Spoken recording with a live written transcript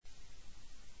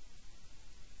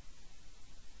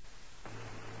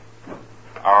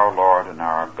and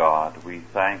our God, we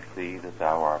thank Thee that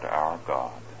Thou art our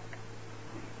God,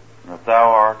 and that Thou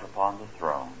art upon the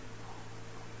throne.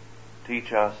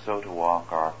 Teach us so to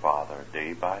walk, our Father,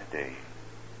 day by day,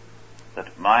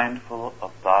 that mindful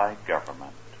of Thy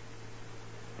government,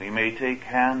 we may take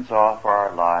hands off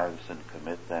our lives and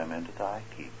commit them into Thy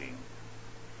keeping,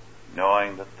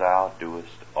 knowing that Thou doest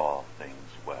all things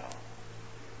well.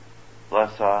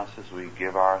 Bless us as we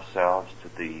give ourselves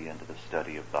to Thee and to the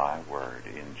study of Thy Word.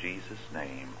 In Jesus'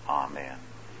 name, Amen.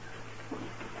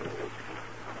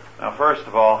 Now, first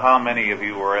of all, how many of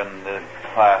you were in the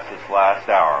class this last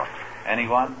hour?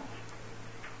 Anyone?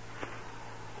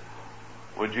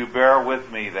 Would you bear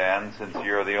with me then, since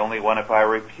you're the only one, if I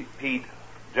repeat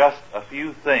just a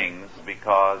few things,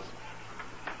 because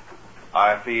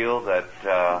I feel that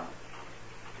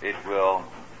it will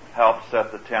help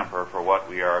set the temper for what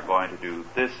we are going to do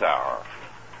this hour.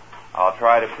 I'll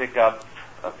try to pick up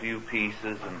a few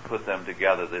pieces and put them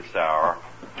together this hour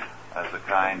as a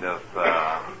kind of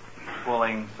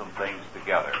pulling some things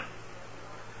together.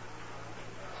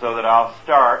 So that I'll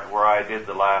start where I did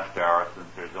the last hour, since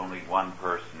there's only one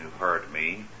person who heard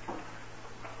me,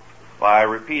 by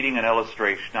repeating an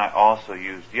illustration I also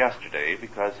used yesterday,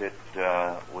 because it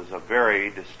was a very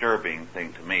disturbing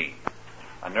thing to me.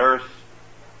 A nurse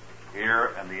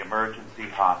here in the emergency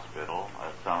hospital,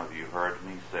 as some of you heard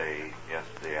me say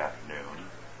yesterday afternoon,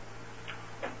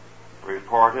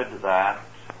 reported that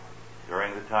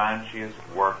during the time she has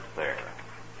worked there,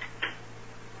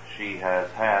 she has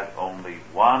had only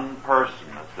one person,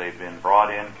 as they've been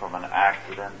brought in from an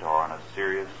accident or in a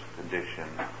serious condition,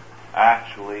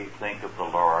 actually think of the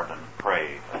Lord and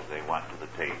pray as they went to the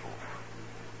table,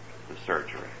 the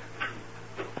surgery.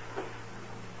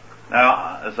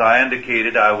 Now, as I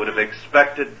indicated, I would have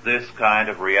expected this kind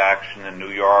of reaction in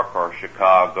New York or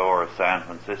Chicago or San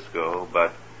Francisco,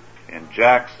 but in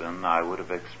Jackson I would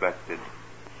have expected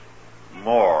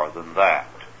more than that,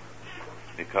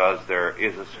 because there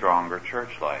is a stronger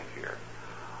church life here.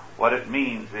 What it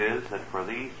means is that for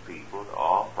these people, to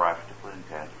all practical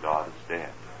intent, God is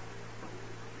dead.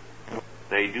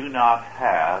 They do not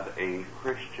have a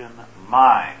Christian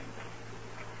mind.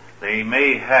 They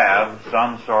may have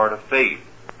some sort of faith,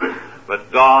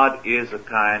 but God is a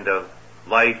kind of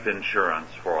life insurance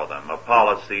for them, a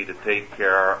policy to take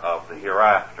care of the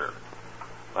hereafter,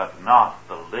 but not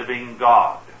the living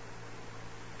God,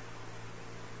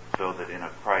 so that in a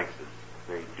crisis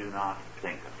they do not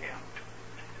think of Him.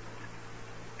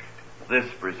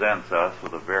 This presents us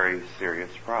with a very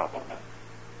serious problem.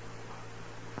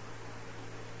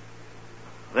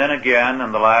 Then again,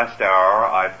 in the last hour,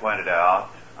 I pointed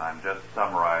out, I'm just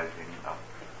summarizing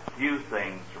a few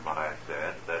things from what I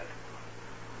said, that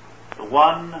the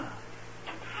one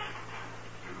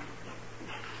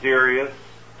serious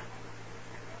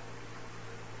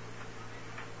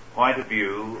point of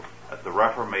view at the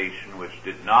Reformation which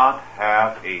did not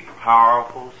have a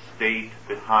powerful state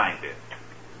behind it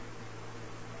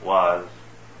was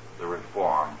the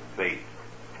Reformed faith.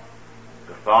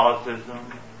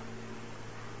 Catholicism,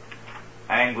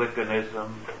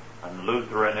 Anglicanism, and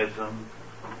Lutheranism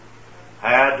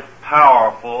had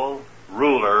powerful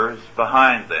rulers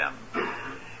behind them.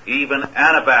 Even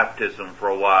Anabaptism for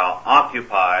a while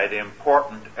occupied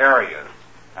important areas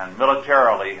and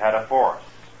militarily had a force.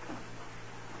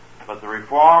 But the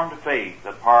Reformed faith,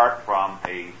 apart from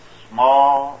a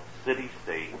small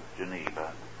city-state,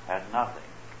 Geneva, had nothing.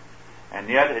 And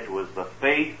yet it was the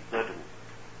faith that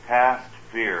cast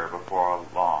fear before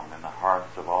long in the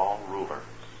hearts of all rulers.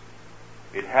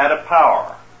 It had a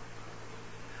power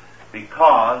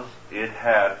because it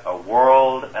had a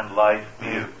world and life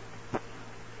view.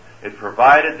 It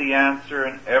provided the answer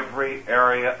in every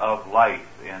area of life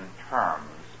in terms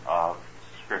of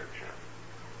Scripture.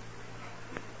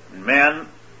 Men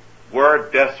were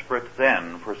desperate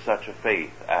then for such a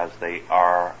faith as they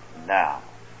are now.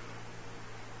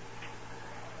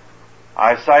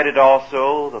 I cited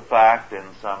also the fact in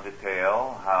some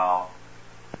detail how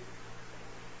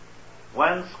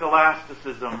when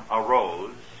scholasticism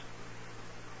arose,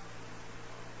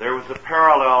 there was a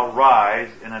parallel rise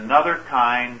in another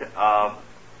kind of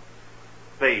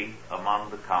faith among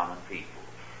the common people.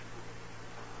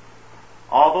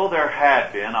 Although there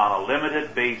had been, on a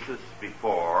limited basis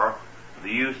before,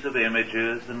 the use of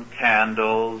images and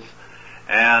candles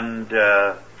and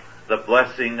the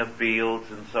blessing of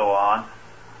fields and so on,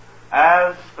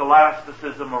 as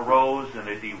scholasticism arose and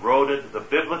it eroded the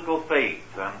biblical faith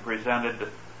and presented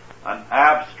an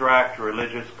abstract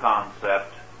religious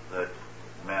concept that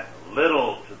meant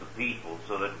little to the people,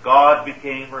 so that God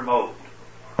became remote,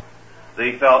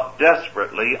 They felt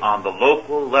desperately on the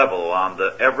local level, on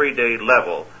the everyday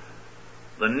level,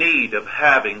 the need of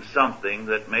having something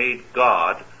that made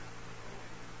God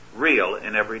real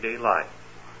in everyday life.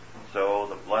 So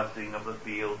the blessing of the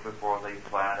field before they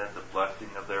planted, the blessing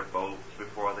of their boats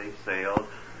before they sailed,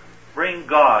 bring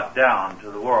God down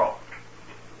to the world.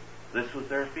 This was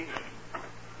their feeling.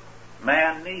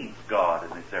 Man needs God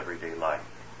in his everyday life.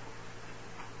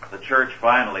 The church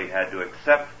finally had to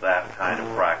accept that kind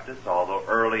of practice, although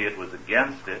early it was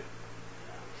against it,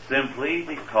 simply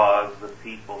because the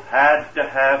people had to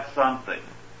have something.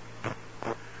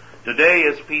 Today,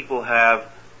 as people have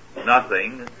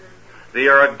nothing, they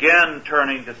are again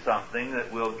turning to something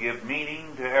that will give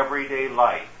meaning to everyday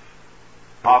life.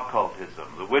 Occultism,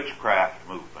 the witchcraft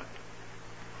movement.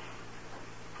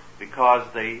 Because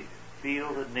they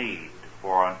feel the need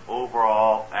for an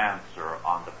overall answer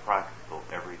on the practical,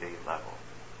 everyday level.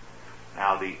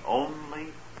 Now, the only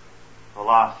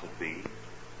philosophy,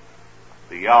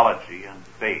 theology, and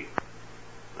faith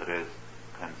that has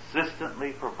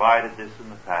consistently provided this in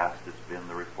the past has been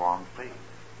the Reformed faith.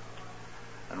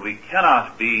 And we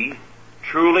cannot be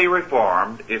truly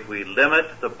Reformed if we limit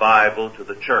the Bible to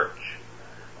the church.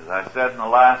 As I said in the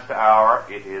last hour,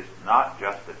 it is not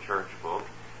just a church book.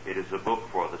 It is a book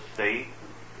for the state.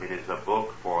 It is a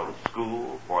book for the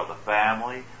school, for the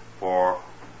family, for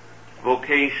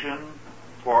vocation,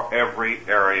 for every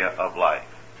area of life.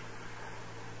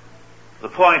 The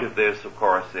point of this, of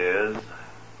course, is,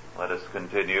 let us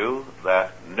continue,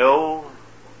 that no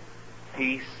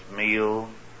piecemeal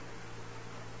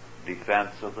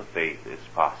defense of the faith is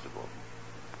possible.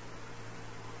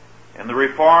 In the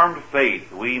Reformed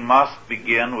faith, we must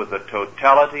begin with the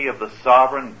totality of the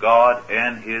sovereign God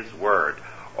and His Word,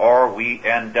 or we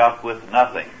end up with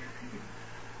nothing.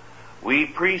 We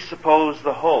presuppose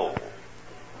the whole.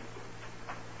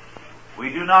 We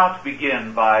do not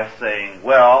begin by saying,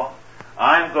 well,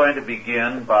 I'm going to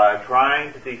begin by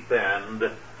trying to defend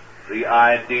the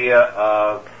idea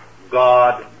of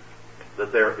God,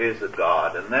 that there is a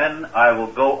God, and then I will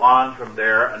go on from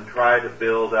there and try to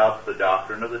build up the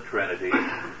doctrine of the Trinity,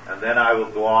 and then I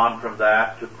will go on from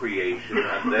that to creation,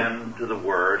 and then to the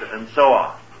Word, and so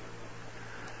on.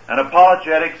 And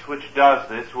apologetics which does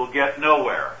this will get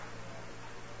nowhere.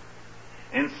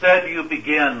 Instead, you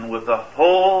begin with the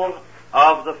whole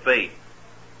of the faith.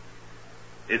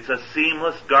 It's a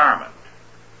seamless garment.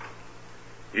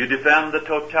 You defend the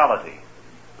totality,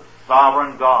 the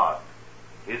sovereign God,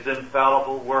 His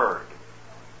infallible Word,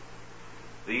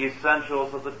 the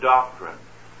essentials of the doctrine,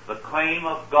 the claim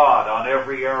of God on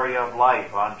every area of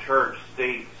life, on church,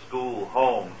 state, school,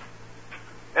 home,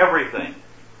 everything.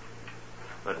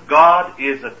 But God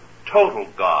is a total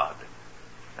God,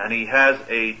 and He has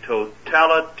a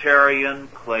totalitarian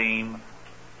claim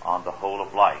on the whole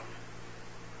of life.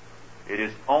 It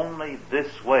is only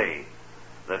this way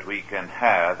that we can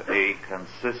have a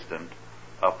consistent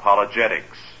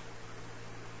apologetics.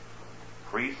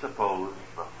 Presuppose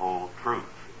the whole truth.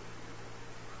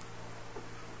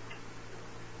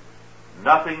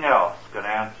 Nothing else can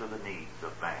answer the needs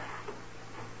of man.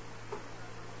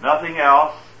 Nothing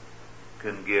else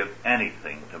can give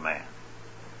anything to man.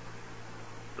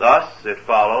 Thus, it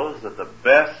follows that the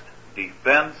best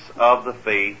defense of the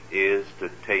faith is to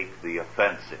take the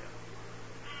offensive.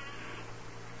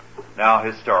 Now,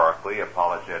 historically,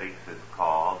 apologetics is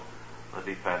called the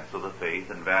defense of the faith,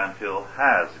 and Van Til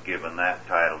has given that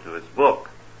title to his book.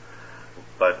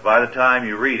 But by the time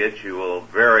you read it, you will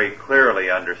very clearly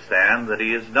understand that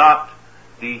he is not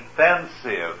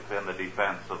defensive in the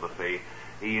defense of the faith.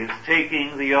 He is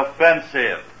taking the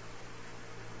offensive.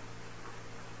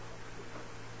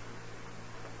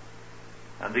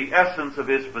 And the essence of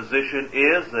his position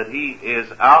is that he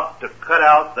is out to cut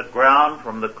out the ground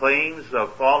from the claims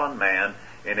of fallen man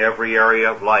in every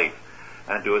area of life,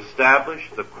 and to establish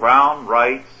the crown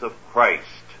rights of Christ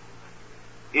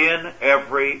in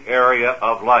every area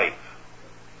of life.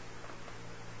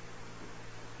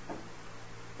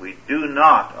 We do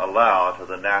not allow to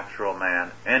the natural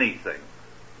man anything.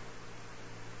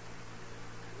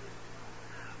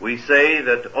 We say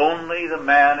that only the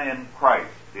man in Christ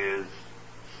is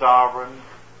sovereign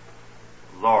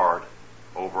Lord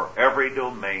over every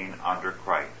domain under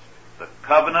Christ. The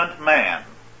covenant man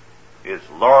is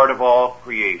Lord of all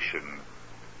creation,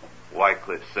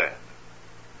 Wycliffe said.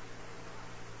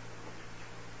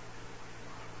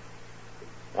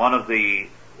 One of the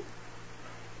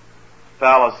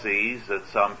fallacies that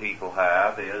some people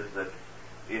have is that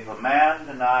if a man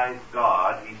denies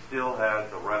God, he still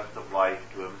has the rest of life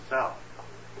to himself.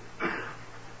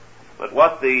 But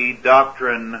what the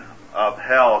doctrine of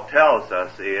hell tells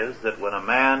us is that when a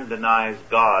man denies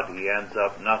God, he ends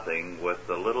up nothing but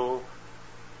the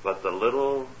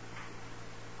little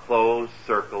closed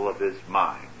circle of his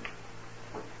mind.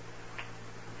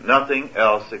 Nothing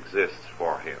else exists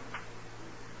for him.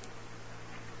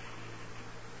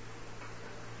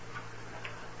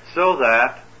 So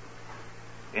that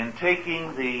in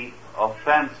taking the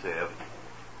offensive,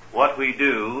 what we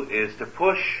do is to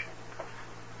push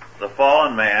the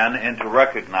fallen man into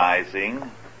recognizing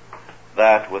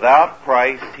that without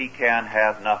Christ he can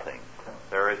have nothing.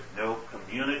 There is no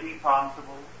community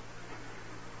possible.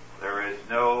 There is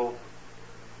no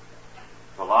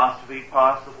philosophy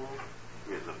possible.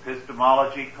 His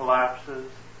epistemology collapses.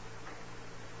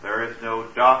 There is no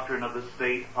doctrine of the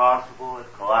state possible. It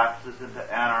collapses into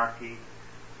anarchy.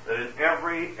 That in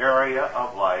every area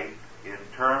of life, in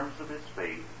terms of his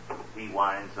faith, he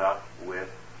winds up with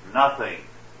nothing.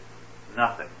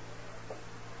 Nothing.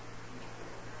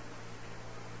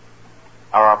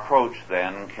 Our approach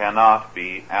then cannot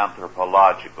be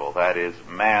anthropological, that is,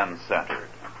 man-centered.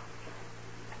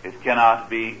 It cannot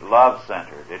be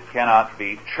love-centered. It cannot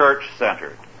be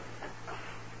church-centered.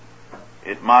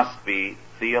 It must be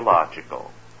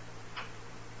theological.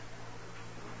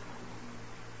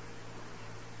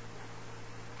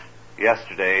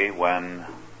 Yesterday, when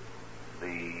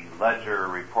the Ledger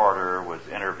reporter was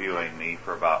interviewing me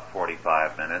for about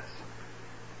 45 minutes,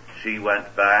 she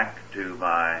went back to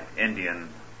my Indian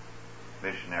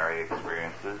missionary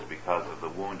experiences because of the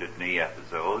Wounded Knee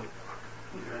episode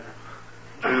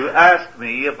to ask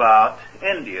me about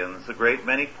Indians a great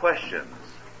many questions.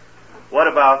 What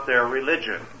about their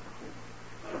religion?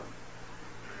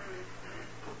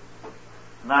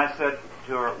 And I said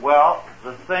to her, well,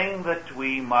 the thing that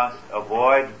we must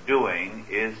avoid doing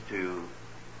is to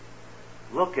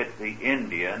look at the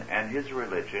Indian and his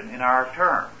religion in our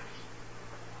terms.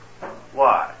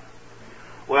 Why?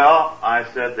 Well, I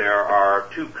said there are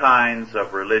two kinds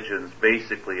of religions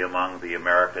basically among the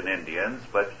American Indians,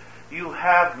 but you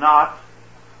have not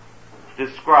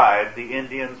described the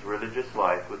Indians' religious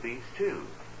life with these two.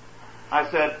 I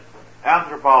said,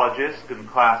 anthropologists can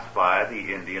classify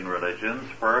the Indian religions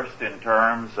first in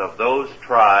terms of those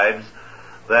tribes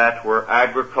that were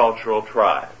agricultural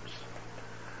tribes.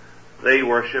 They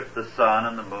worshiped the sun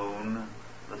and the moon,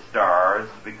 the stars,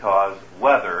 because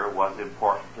weather was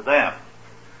important to them.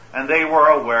 And they were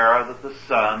aware that the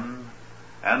sun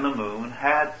and the moon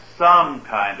had some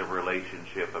kind of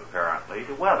relationship, apparently,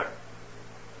 to weather.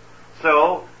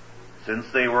 So, since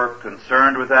they were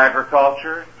concerned with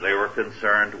agriculture, they were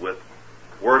concerned with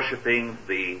worshiping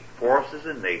the forces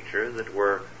in nature that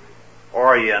were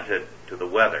oriented to the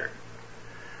weather.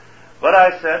 But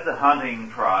I said the hunting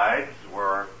tribes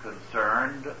were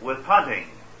concerned with hunting,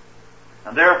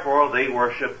 and therefore they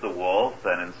worshiped the wolf,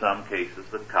 and in some cases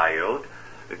the coyote,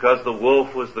 because the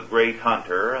wolf was the great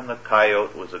hunter and the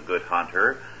coyote was a good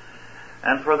hunter.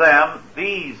 And for them,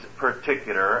 these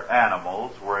particular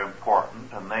animals were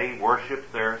important, and they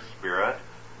worshipped their spirit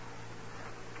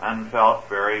and felt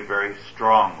very, very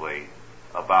strongly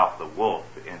about the wolf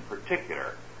in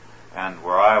particular. And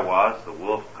where I was, the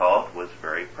wolf cult was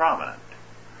very prominent.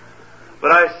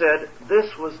 But I said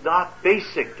this was not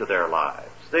basic to their lives.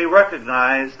 They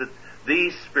recognized that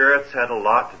these spirits had a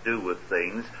lot to do with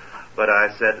things, but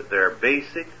I said their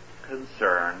basic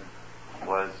concern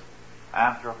was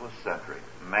anthropocentric,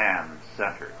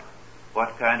 man-centered.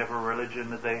 What kind of a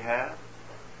religion did they have?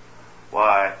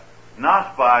 Why,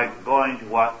 not by going to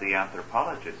what the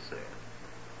anthropologists said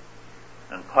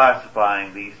and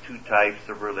classifying these two types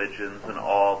of religions and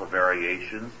all the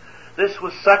variations. This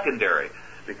was secondary,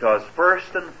 because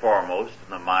first and foremost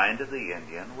in the mind of the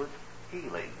Indian was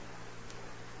healing.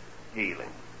 Healing.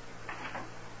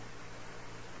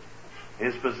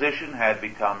 His position had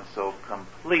become so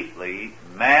completely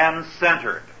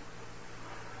man-centered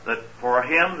that for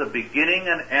him the beginning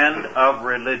and end of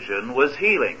religion was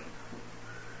healing.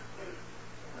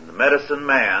 And the medicine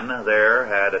man there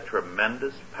had a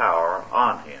tremendous power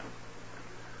on him.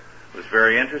 It was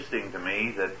very interesting to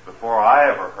me that before I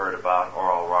ever heard about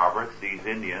Oral Roberts, these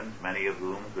Indians, many of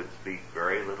whom could speak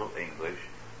very little English,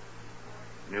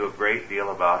 knew a great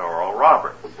deal about Oral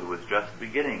Roberts, who was just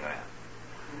beginning then.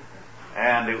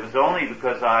 And it was only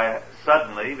because I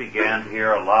suddenly began to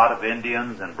hear a lot of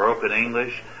Indians in broken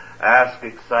English ask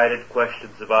excited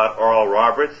questions about Oral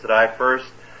Roberts that I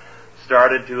first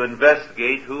started to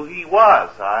investigate who he was.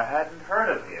 I hadn't heard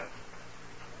of him.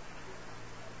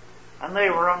 And they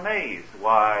were amazed.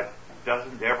 Why,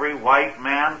 doesn't every white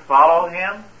man follow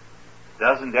him?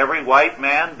 Doesn't every white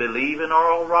man believe in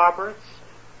Oral Roberts?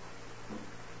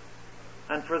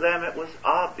 And for them it was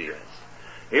obvious.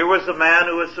 Here was a man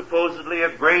who was supposedly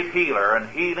a great healer, and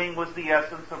healing was the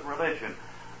essence of religion.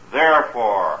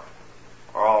 Therefore,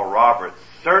 Oral Roberts,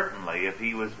 certainly, if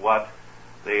he was what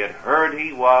they had heard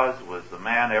he was the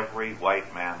man every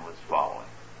white man was following.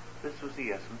 This was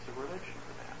the essence of religion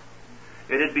for them.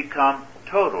 It had become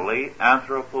totally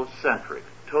anthropocentric,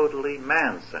 totally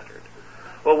man-centered.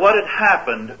 Well, what had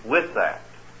happened with that?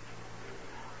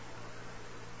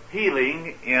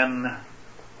 Healing in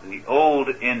the old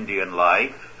Indian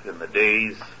life, in the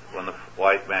days when the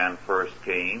white man first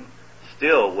came,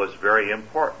 still was very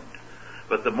important.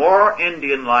 But the more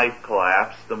Indian life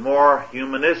collapsed, the more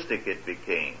humanistic it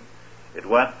became. It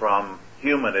went from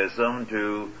humanism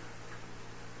to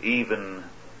even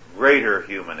greater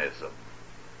humanism.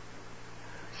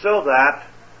 So that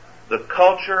the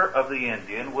culture of the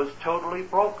Indian was totally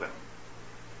broken.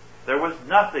 There was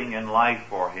nothing in life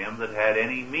for him that had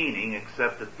any meaning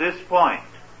except at this point,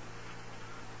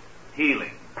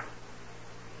 healing.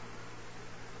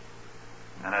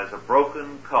 And as a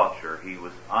broken culture, he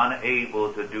was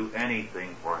unable to do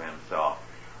anything for himself.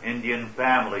 Indian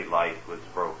family life was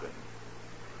broken.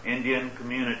 Indian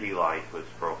community life was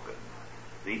broken.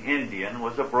 The Indian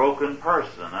was a broken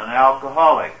person, an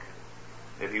alcoholic.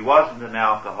 If he wasn't an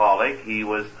alcoholic, he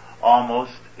was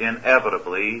almost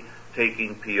inevitably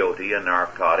taking peyote, a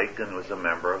narcotic, and was a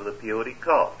member of the peyote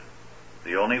cult.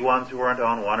 The only ones who weren't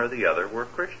on one or the other were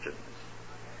Christians.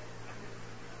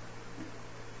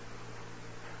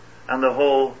 And the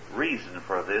whole reason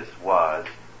for this was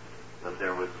that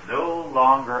there was no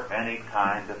longer any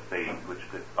kind of faith which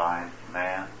could bind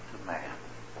man to man.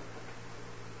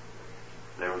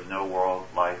 There was no world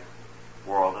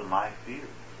and life view.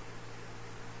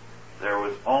 There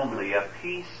was only a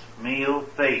piecemeal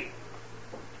faith.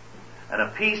 And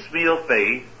a piecemeal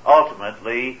faith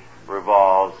ultimately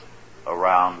revolves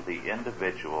around the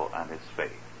individual and his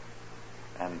faith.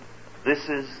 And this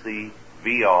is the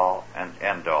be-all and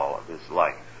end-all of his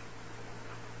life.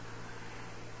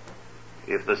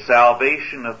 If the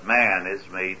salvation of man is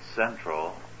made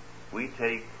central, we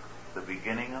take the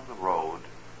beginning of the road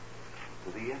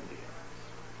to the Indians.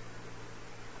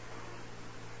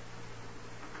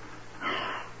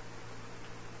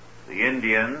 The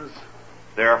Indians,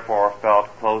 therefore, felt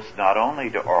close not only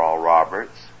to Oral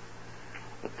Roberts,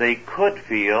 but they could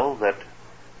feel that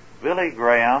Billy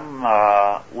Graham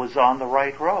was on the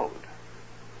right road.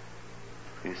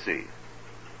 You see,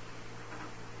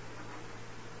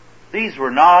 these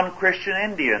were non-Christian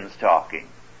Indians talking.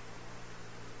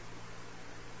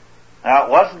 Now, it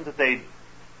wasn't that they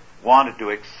wanted to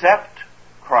accept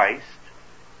Christ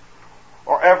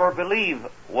or ever believe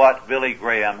what Billy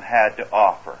Graham had to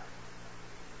offer.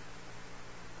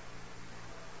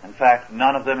 In fact,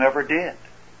 none of them ever did.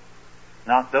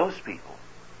 Not those people.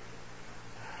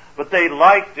 But they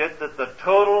liked it that the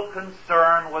total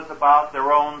concern was about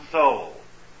their own soul,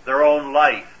 their own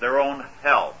life, their own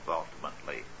health,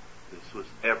 ultimately. This was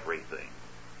everything.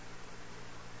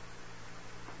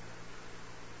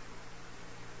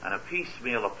 And a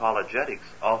piecemeal apologetics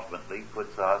ultimately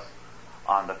puts us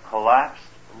on the collapsed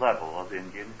level of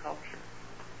Indian culture.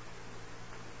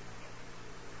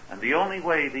 And the only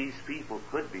way these people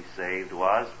could be saved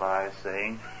was by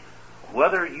saying,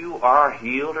 whether you are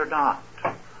healed or not,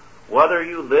 whether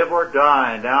you live or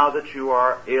die now that you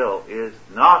are ill, is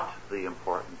not the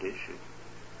important issue.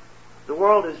 The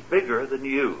world is bigger than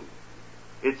you.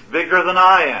 It's bigger than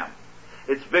I am.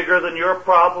 It's bigger than your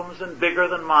problems and bigger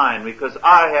than mine, because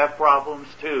I have problems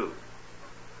too.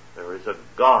 There is a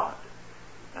God,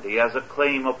 and He has a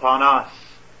claim upon us.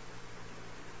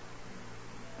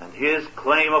 And His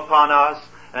claim upon us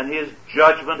and His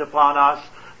judgment upon us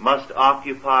must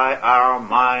occupy our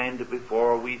mind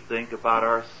before we think about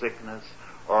our sickness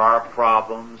or our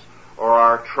problems or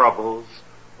our troubles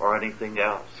or anything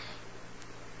else.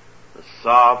 The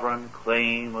sovereign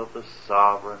claim of the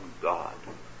sovereign God.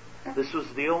 This was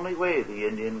the only way the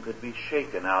Indian could be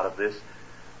shaken out of this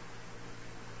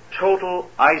total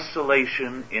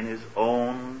isolation in his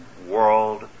own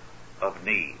world of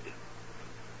need.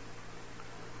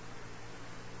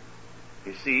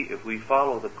 You see, if we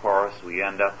follow the course, we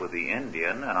end up with the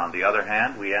Indian, and on the other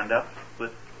hand, we end up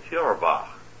with Feuerbach.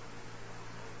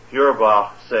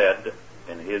 Feuerbach said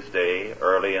in his day,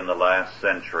 early in the last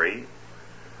century,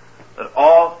 that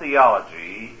all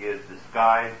theology is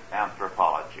disguised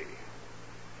anthropology.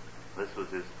 This was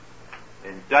his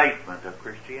indictment of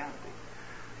Christianity.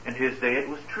 In his day it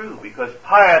was true, because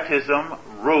pietism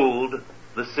ruled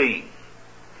the scene.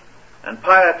 And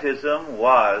pietism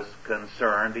was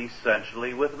concerned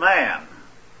essentially with man.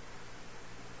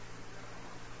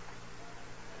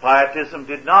 Pietism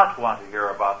did not want to hear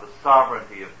about the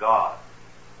sovereignty of God.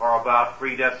 or about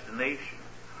predestination,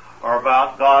 or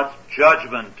about God's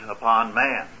judgment upon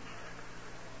man.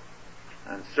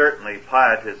 And certainly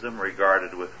pietism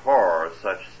regarded with horror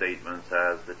such statements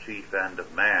as the chief end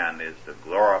of man is to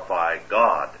glorify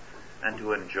God and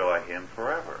to enjoy Him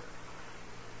forever.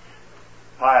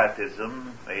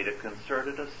 Pietism made a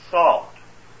concerted assault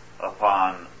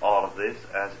upon all of this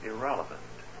as irrelevant.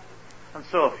 And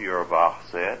so Feuerbach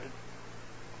said,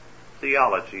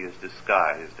 theology is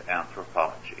disguised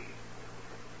anthropology.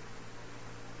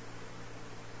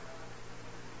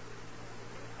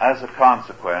 As a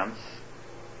consequence,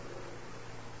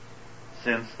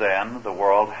 since then, the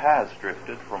world has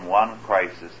drifted from one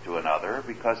crisis to another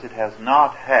because it has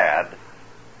not had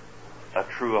a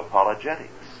true apologetics.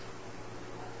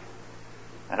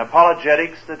 An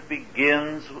apologetics that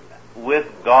begins with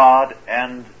God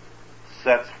and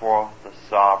sets forth the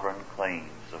sovereign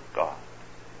claims of God.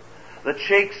 That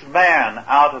shakes man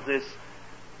out of this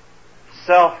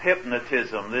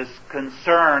self-hypnotism, this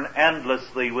concern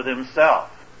endlessly with himself.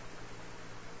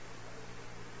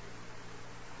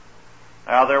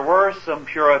 Now, there were some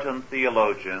Puritan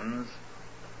theologians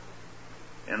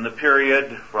in the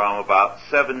period from about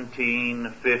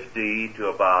 1750 to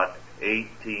about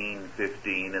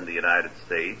 1815 in the United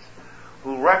States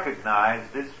who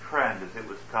recognized this trend as it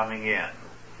was coming in.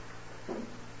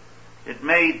 It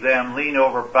made them lean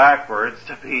over backwards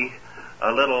to be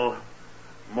a little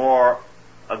more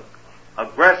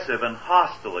aggressive and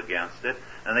hostile against it,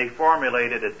 and they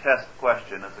formulated a test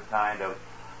question as a kind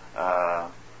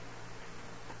of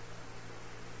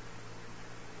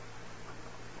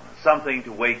something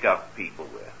to wake up people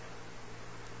with.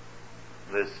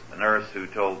 This nurse who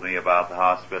told me about the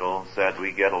hospital said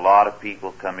we get a lot of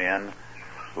people come in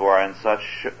who are in such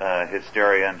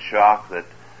hysteria and shock that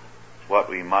what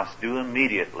we must do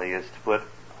immediately is to put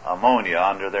ammonia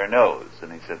under their nose.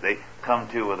 And he said they come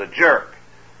to with a jerk.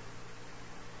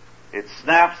 It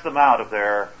snaps them out of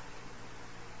their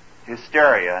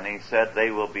hysteria, and he said they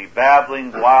will be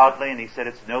babbling wildly, and he said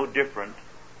it's no different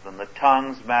than the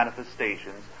tongues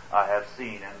manifestations I have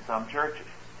seen in some churches.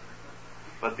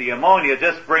 But the ammonia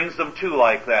just brings them to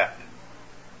like that.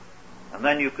 And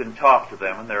then you can talk to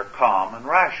them and they're calm and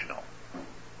rational.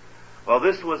 Well,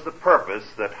 this was the purpose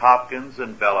that Hopkins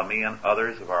and Bellamy and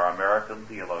others of our American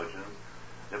theologians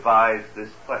devised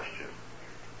this question.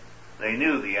 They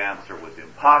knew the answer was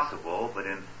impossible, but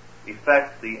in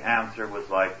effect the answer was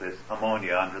like this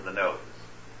ammonia under the nose.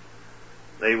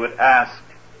 They would ask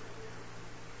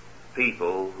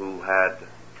people who had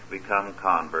become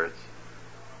converts,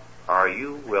 are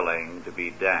you willing to be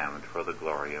damned for the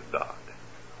glory of God?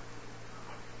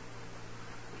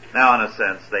 Now, in a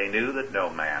sense, they knew that no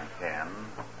man can,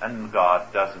 and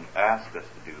God doesn't ask us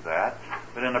to do that.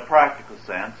 But in a practical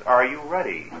sense, are you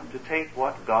ready to take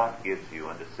what God gives you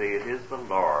and to say, it is the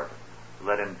Lord,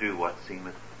 let him do what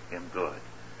seemeth him good.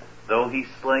 Though he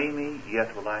slay me,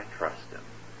 yet will I trust him.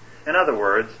 In other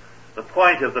words, the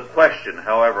point of the question,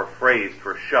 however phrased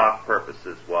for shock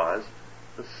purposes, was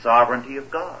the sovereignty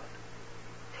of God.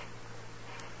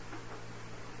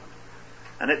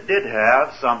 And it did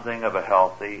have something of a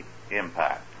healthy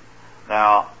impact.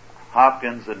 Now,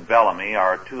 Hopkins and Bellamy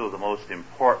are two of the most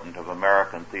important of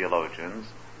American theologians,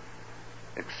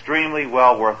 extremely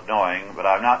well worth knowing, but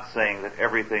I'm not saying that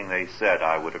everything they said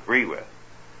I would agree with.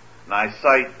 And I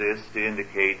cite this to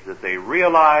indicate that they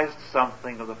realized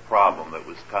something of the problem that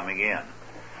was coming in.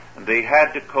 And they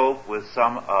had to cope with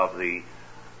some of the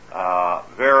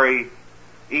very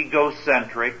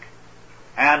egocentric,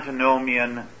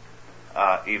 antinomian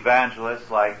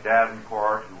evangelists like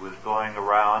Davenport, who was going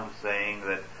around saying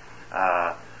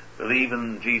that believe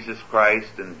in Jesus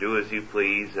Christ and do as you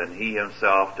please, and he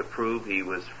himself, to prove he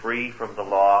was free from the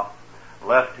law,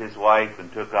 left his wife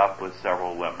and took up with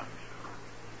several women.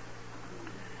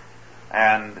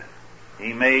 And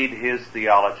he made his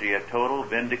theology a total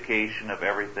vindication of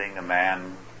everything a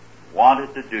man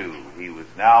wanted to do. He was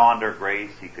now under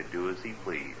grace, he could do as he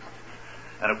pleased.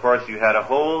 And of course you had a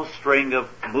whole string of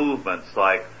movements,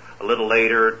 like a little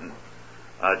later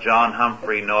John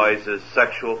Humphrey Noyes'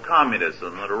 sexual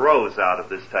communism, that arose out of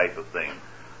this type of thing.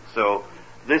 So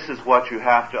this is what you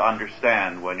have to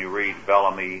understand when you read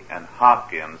Bellamy and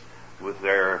Hopkins with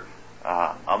their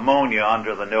ammonia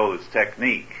under the nose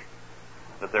technique,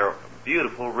 that they're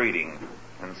beautiful reading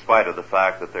in spite of the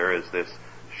fact that there is this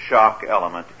shock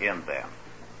element in them.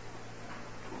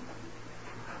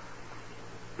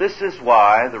 This is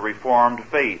why the Reformed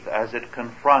faith, as it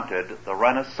confronted the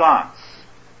Renaissance,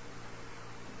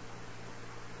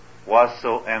 was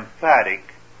so emphatic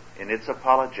in its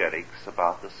apologetics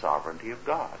about the sovereignty of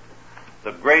God.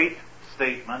 The great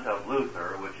statement of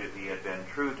Luther, which if he had been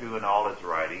true to in all his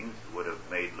writings would have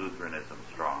made Lutheranism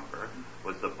stronger,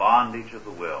 was the bondage of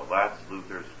the will. That's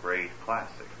Luther's great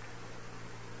classic.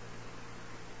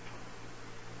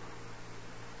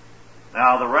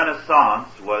 Now, the Renaissance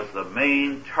was the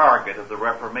main target of the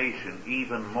Reformation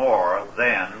even more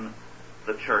than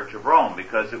the Church of Rome,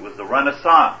 because it was the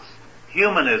Renaissance,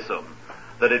 humanism,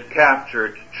 that had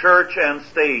captured church and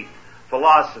state,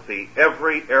 philosophy,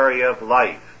 every area of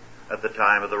life at the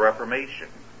time of the Reformation.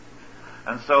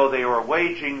 And so they were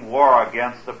waging war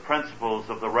against the principles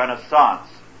of the Renaissance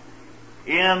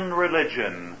in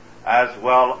religion as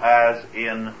well as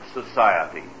in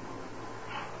society.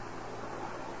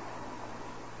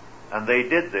 And they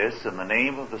did this in the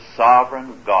name of the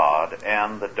sovereign God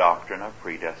and the doctrine of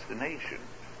predestination.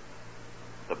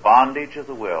 The bondage of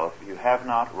the will. If you have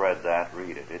not read that,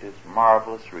 read it. It is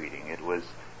marvelous reading. It was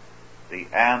the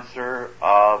answer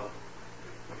of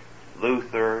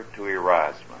Luther to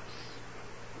Erasmus.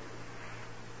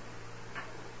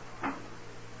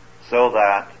 So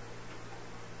that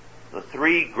the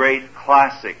three great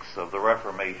classics of the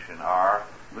Reformation are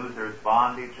Luther's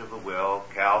Bondage of the Will,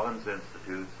 Calvin's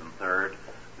Institutes, and third,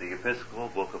 the Episcopal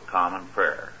Book of Common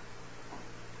Prayer.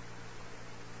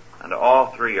 And all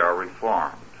three are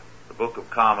reformed. The Book of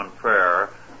Common Prayer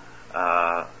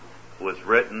was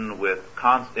written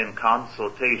in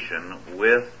consultation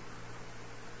with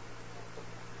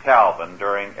Calvin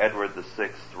during Edward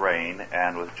VI's reign,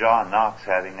 and with John Knox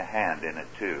having a hand in it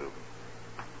too.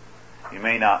 You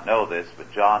may not know this,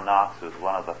 but John Knox was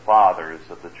one of the fathers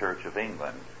of the Church of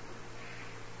England.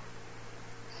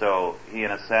 So he, in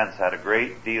a sense, had a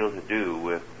great deal to do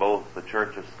with both the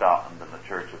Church of Scotland and the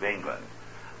Church of England.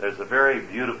 There's a very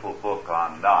beautiful book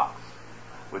on Knox,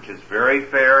 which is very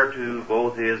fair to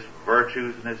both his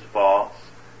virtues and his faults.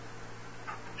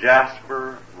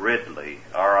 Jasper Ridley,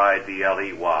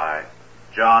 R-I-D-L-E-Y,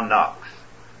 John Knox,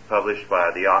 published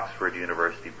by the Oxford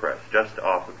University Press, just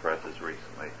off the presses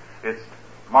recently. It's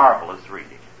marvelous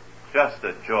reading, just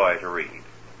a joy to read.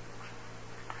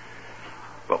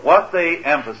 But what they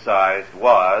emphasized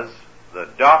was the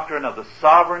doctrine of the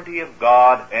sovereignty of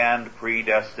God and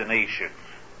predestination.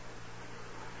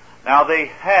 Now, they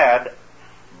had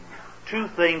two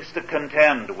things to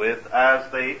contend with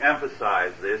as they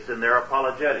emphasized this in their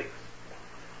apologetics.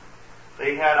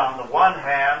 They had, on the one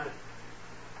hand,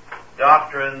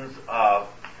 doctrines of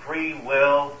free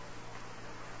will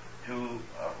to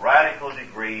a radical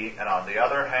degree, and on the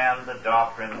other hand, the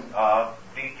doctrines of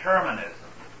determinism.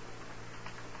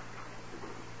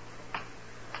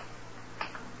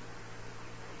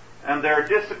 And their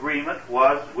disagreement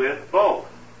was with both.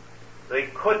 They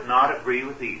could not agree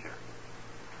with either.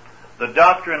 The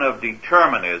doctrine of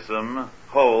determinism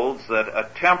holds that a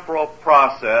temporal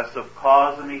process of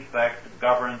cause and effect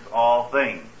governs all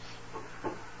things,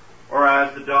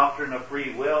 whereas the doctrine of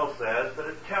free will says that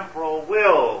a temporal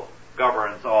will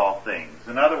governs all things.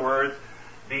 In other words,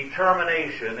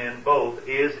 determination in both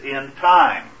is in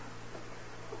time.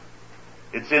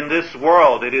 It's in this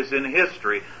world, it is in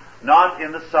history, not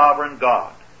in the sovereign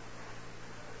God.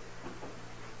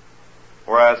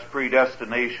 Whereas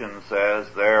predestination says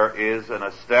there is an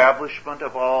establishment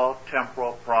of all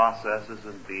temporal processes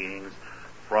and beings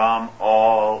from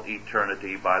all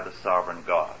eternity by the sovereign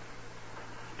God.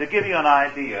 To give you an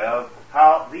idea of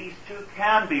how these two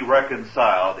can be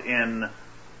reconciled in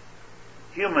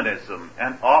humanism,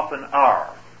 and often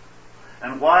are,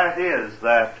 and why it is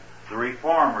that the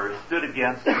Reformers stood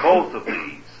against both of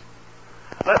these,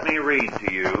 let me read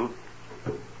to you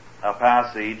a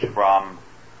passage from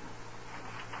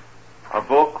a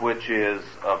book which is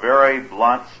a very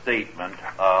blunt statement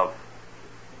of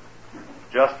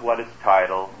just what its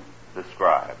title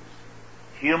describes.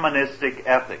 Humanistic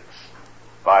Ethics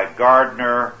by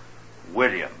Gardner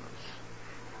Williams.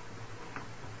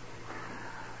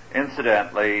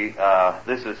 Incidentally,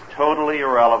 this is totally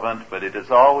irrelevant, but it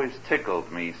has always tickled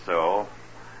me so.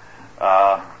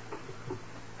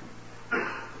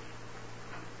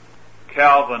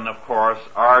 Calvin, of course,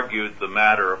 argued the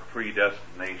matter of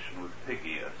predestination with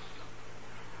Pyggius,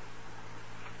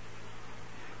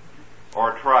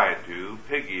 or tried to.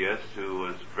 Pyggius, who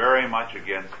was very much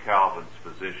against Calvin's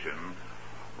position,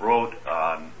 wrote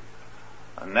a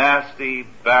nasty,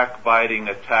 backbiting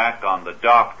attack on the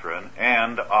doctrine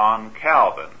and on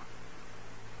Calvin.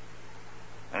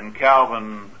 And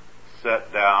Calvin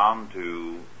sat down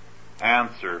to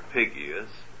answer Pyggius,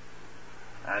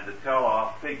 and to tell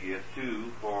off Pyggius,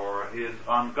 too, for his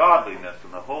ungodliness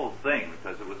in the whole thing,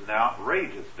 because it was an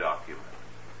outrageous document.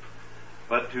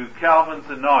 But to Calvin's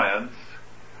annoyance,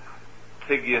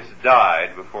 Pygius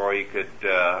died before he could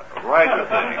write the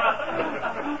thing.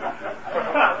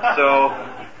 So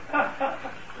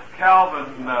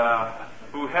Calvin,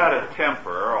 who had a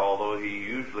temper, although he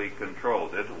usually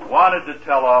controlled it, wanted to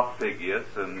tell off Pygius,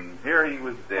 and here he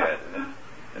was dead.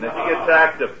 And if he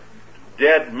attacked a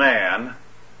dead man,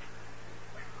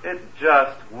 it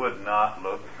just would not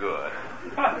look good.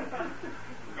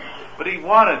 But he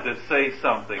wanted to say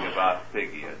something about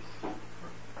Pygius.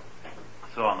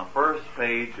 So on the first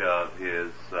page of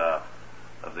his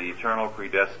of the eternal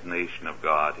predestination of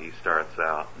God, he starts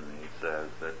out and he says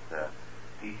that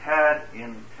he had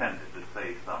intended to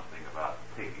say something about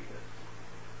Pygius.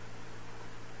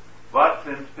 But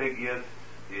since Pygius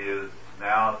is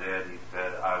now dead, he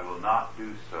said, I will not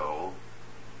do so,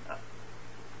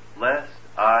 lest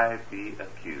I be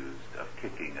accused of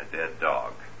kicking a dead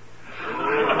dog.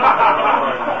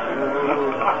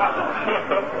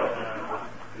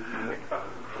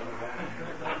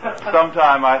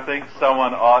 Sometime I think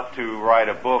someone ought to write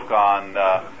a book on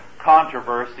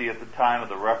controversy at the time of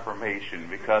the Reformation,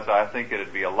 because I think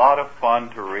it'd be a lot of fun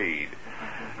to read.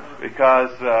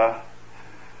 Because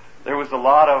there was a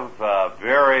lot of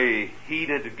very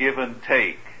heated give and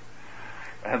take,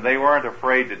 and they weren't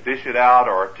afraid to dish it out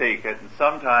or take it, and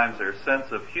sometimes their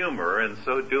sense of humor in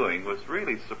so doing was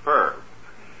really superb.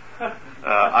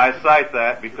 I cite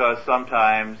that because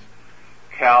sometimes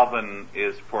Calvin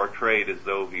is portrayed as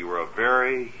though he were a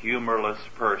very humorless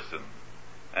person,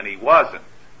 and he wasn't.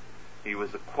 He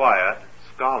was a quiet,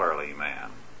 scholarly man,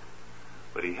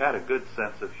 but he had a good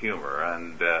sense of humor,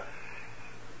 and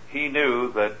he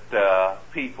knew that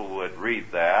people would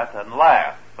read that and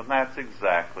laugh, and that's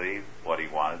exactly what he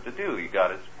wanted to do. He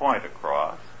got his point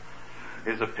across,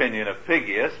 his opinion of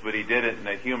Pygius, but he did it in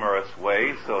a humorous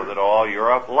way so that all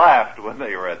Europe laughed when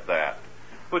they read that,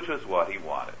 which was what he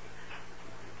wanted.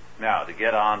 Now, to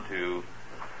get on to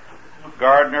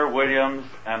Gardner Williams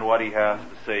and what he has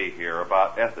to say here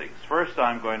about ethics. First,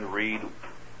 I'm going to read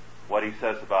what he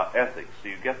says about ethics so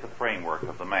you get the framework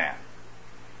of the man.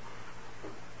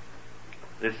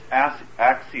 This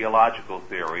axiological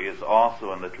theory is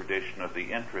also in the tradition of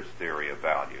the interest theory of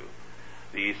value,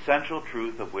 the essential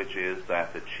truth of which is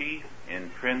that the chief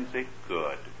intrinsic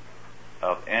good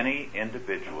of any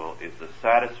individual is the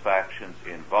satisfactions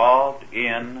involved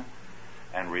in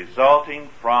and resulting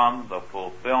from the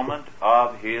fulfillment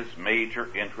of his major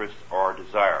interests or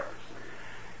desires,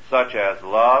 such as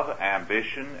love,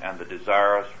 ambition, and the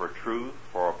desires for truth,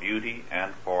 for beauty,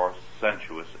 and for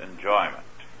sensuous enjoyment.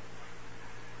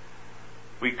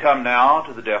 We come now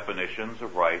to the definitions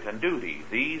of right and duty.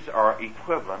 These are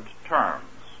equivalent terms.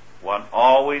 One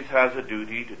always has a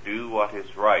duty to do what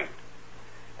is right,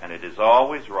 and it is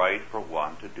always right for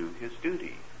one to do his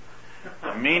duty.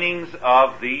 The meanings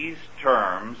of these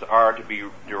terms are to be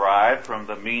derived from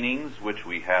the meanings which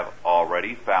we have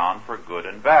already found for good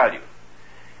and value.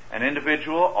 An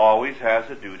individual always has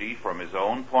a duty from his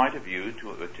own point of view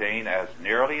to attain as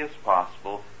nearly as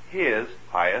possible his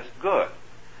highest good,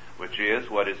 which is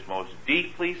what is most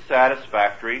deeply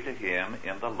satisfactory to him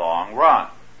in the long run.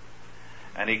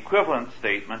 An equivalent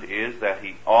statement is that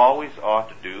he always ought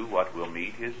to do what will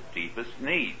meet his deepest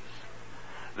needs.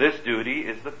 This duty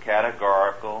is the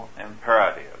categorical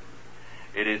imperative.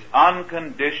 It is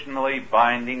unconditionally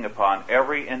binding upon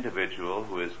every individual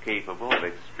who is capable of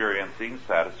experiencing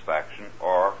satisfaction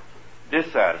or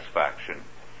dissatisfaction.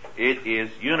 It is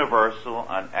universal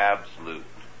and absolute.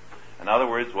 In other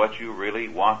words, what you really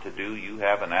want to do, you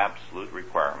have an absolute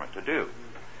requirement to do.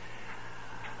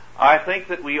 I think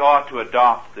that we ought to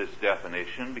adopt this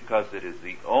definition because it is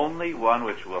the only one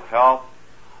which will help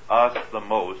us the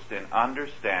most in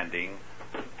understanding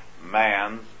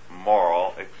man's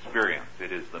moral experience.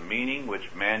 It is the meaning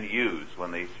which men use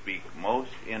when they speak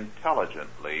most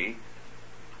intelligently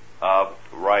of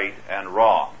right and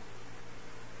wrong.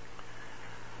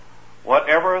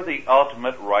 Whatever the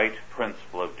ultimate right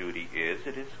principle of duty is,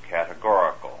 it is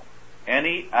categorical.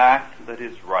 Any act that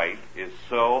is right is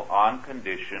so on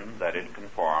condition that it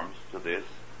conforms to this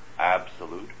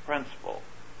absolute principle.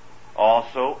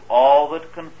 Also, all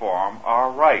that conform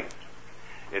are right.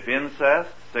 If incest,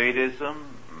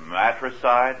 sadism,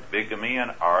 matricide, bigamy,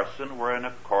 and arson were in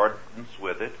accordance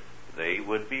with it, they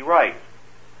would be right.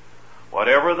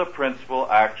 Whatever the principle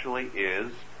actually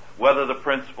is, whether the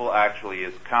principle actually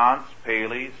is Kant's,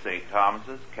 Paley's, St.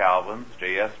 Thomas's, Calvin's,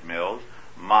 J.S. Mill's,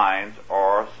 mine's,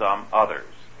 or some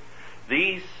others.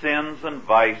 These sins and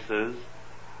vices,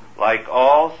 like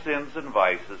all sins and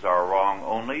vices, are wrong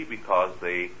only because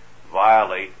they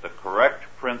violate the correct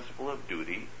principle of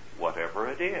duty, whatever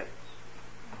it is.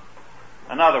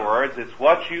 In In other words, it's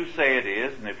what you say it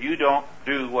is, and if you don't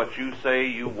do what you say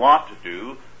you want to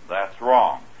do, that's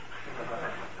wrong.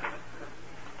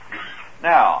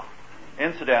 Now,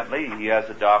 incidentally, he has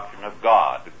a doctrine of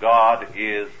God. God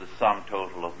is the sum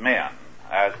total of men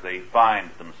as they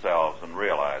find themselves and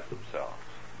realize themselves.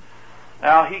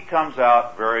 Now, he comes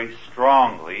out very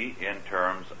strongly in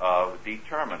terms of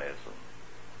determinism,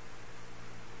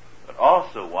 but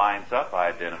also winds up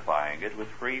identifying it with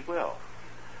free will.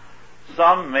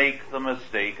 Some make the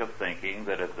mistake of thinking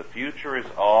that if the future is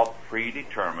all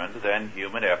predetermined, then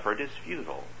human effort is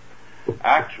futile.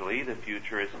 Actually, the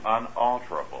future is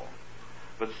unalterable.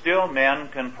 But still, men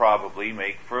can probably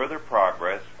make further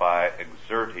progress by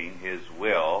exerting his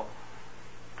will,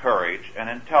 courage, and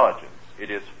intelligence.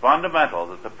 It is fundamental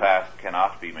that the past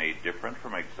cannot be made different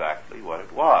from exactly what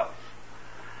it was.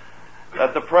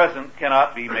 That the present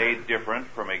cannot be made different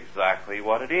from exactly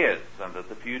what it is, and that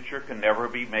the future can never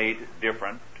be made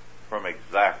different from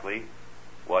exactly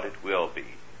what it will be.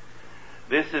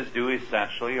 This is due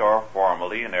essentially or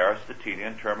formally in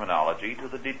Aristotelian terminology to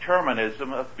the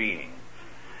determinism of being,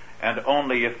 and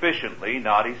only efficiently,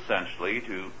 not essentially,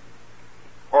 to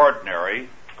ordinary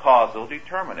causal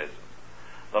determinism.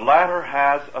 The latter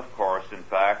has, of course, in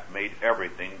fact, made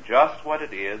everything just what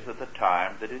it is at the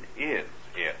time that it is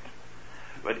it.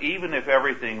 But even if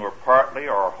everything were partly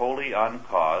or wholly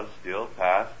uncaused, still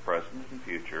past, present, and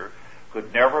future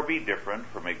could never be different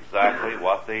from exactly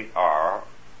what they are,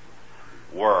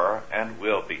 were, and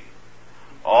will be.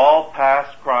 All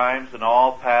past crimes and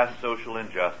all past social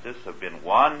injustice have been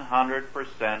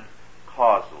 100%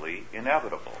 causally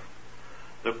inevitable.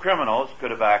 The criminals could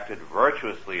have acted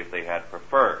virtuously if they had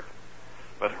preferred,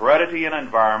 but heredity and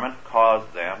environment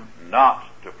caused them not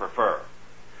to prefer.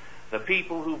 The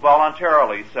people who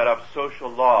voluntarily set up social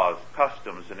laws,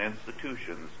 customs, and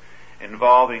institutions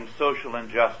involving social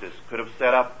injustice could have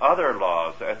set up other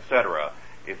laws, etc.,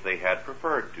 if they had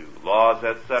preferred to. Laws,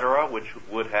 etc., which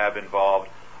would have involved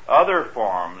other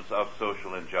forms of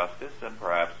social injustice and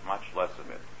perhaps much less of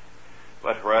it.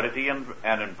 But heredity and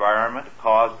environment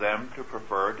caused them to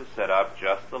prefer to set up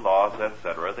just the laws,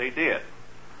 etc., they did,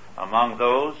 among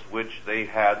those which they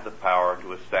had the power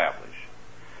to establish.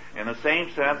 In the same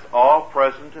sense, all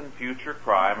present and future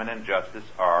crime and injustice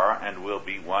are and will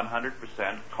be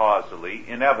 100% causally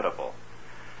inevitable.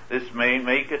 This may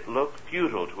make it look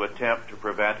futile to attempt to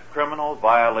prevent criminal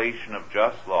violation of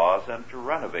just laws and to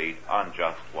renovate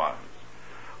unjust ones.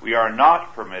 We are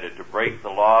not permitted to break the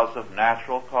laws of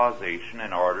natural causation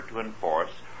in order to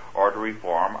enforce or to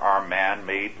reform our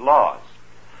man-made laws.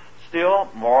 Still,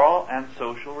 moral and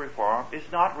social reform is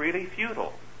not really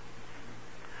futile.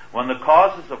 When the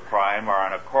causes of crime are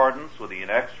in accordance with the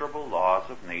inexorable laws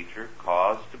of nature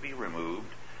caused to be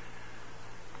removed,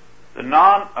 the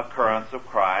non-occurrence of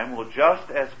crime will be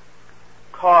just as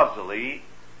causally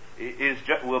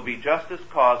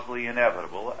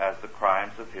inevitable as the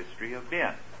crimes of history have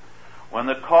been. When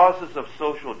the causes of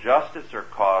social justice are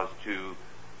caused to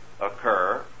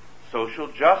occur, social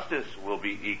justice will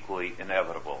be equally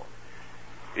inevitable.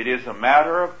 It is a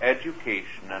matter of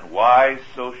education and wise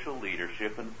social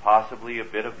leadership and possibly a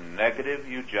bit of negative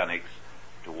eugenics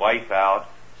to wipe out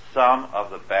some of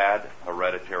the bad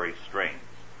hereditary strains.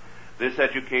 This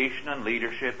education and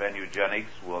leadership and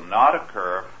eugenics will not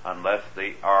occur unless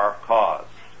they are caused,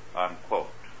 unquote.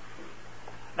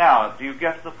 Now, do you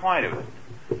get to the point of it?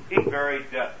 He very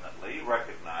definitely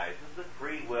recognizes that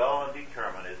free will and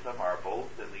determinism are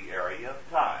both in the area of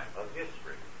time, of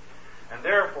history. And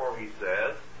therefore, he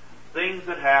says, things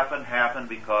that happen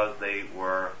because they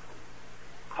were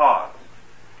caused.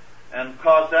 And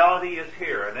causality is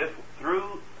here. And if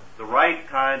through the right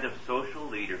kind of social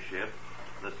leadership,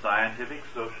 the scientific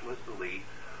socialist elite,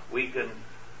 we can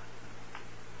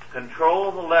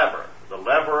control the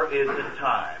lever is in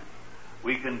time.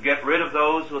 We can get rid of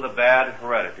those with a bad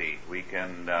heredity. We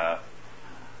can,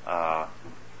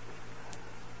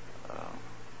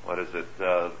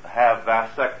 have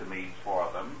vasectomies for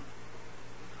them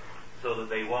so that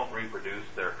they won't reproduce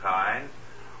their kind.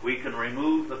 We can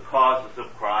remove the causes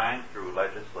of crime through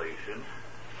legislation.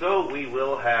 So we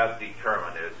will have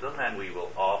determinism and we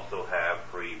will also have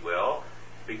free will,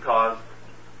 because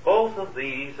both of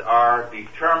these are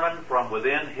determined from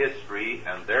within history,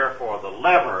 and therefore the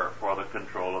lever for the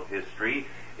control of history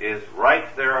is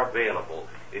right there available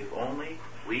if only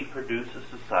we produce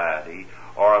a society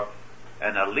or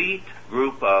an elite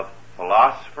group of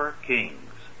philosopher kings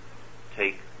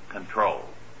take control.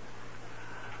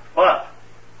 But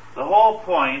the whole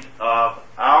point of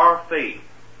our faith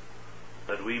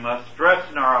that we must stress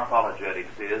in our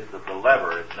apologetics is that the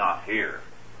lever is not here.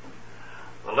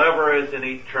 The lever is in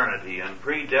eternity, and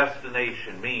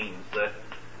predestination means that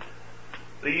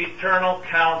the eternal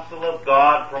counsel of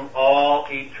God from all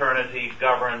eternity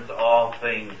governs all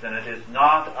things, and it is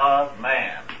not of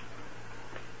man.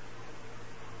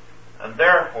 And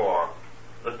therefore,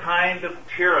 the kind of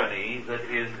tyranny that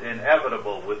is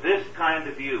inevitable with this kind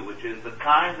of view, which is the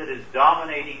kind that is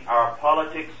dominating our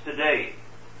politics today,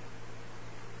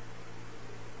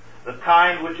 the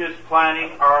kind which is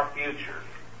planning our future,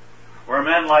 where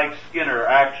men like Skinner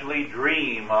actually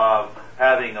dream of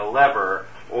having a lever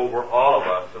over all of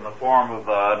us in the form of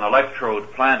an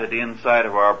electrode planted inside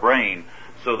of our brain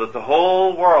so that the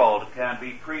whole world can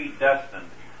be predestined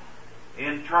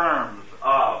in terms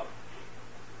of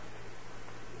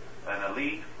an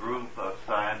elite group of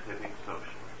scientific socialists,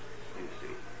 you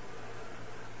see.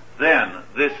 Then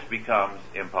this becomes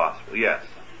impossible. Yes?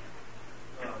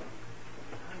 How do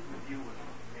you deal with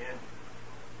men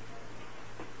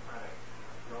kind of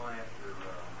going after,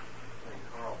 say,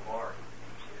 Karl Barth?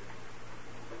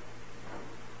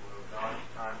 Well, God's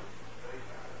time is space.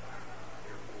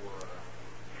 Therefore,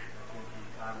 since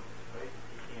he's time is space,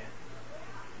 he can't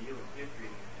deal with history.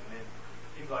 And then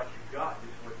it seems like you've got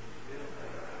just what you did.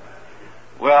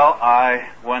 Well, I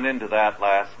went into that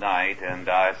last night, and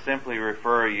I simply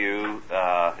refer you,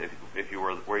 if you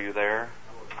were you there?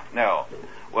 No.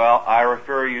 Well, I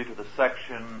refer you to the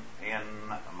section in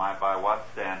my By What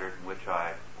Standard in which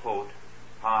I quote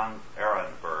Hans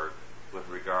Ehrenberg with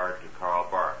regard to Karl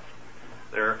Barth.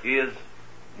 There is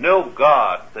no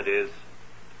God that is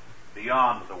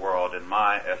beyond the world in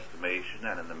my estimation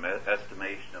and in the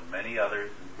estimation of many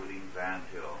others, including Van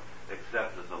Til,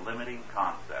 except as a limiting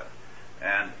concept.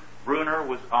 And Brunner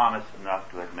was honest enough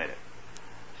to admit it.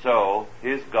 So,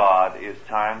 his God is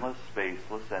timeless,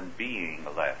 spaceless, and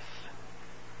beingless.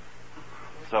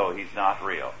 So, he's not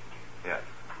real. Yes.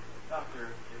 Doctor,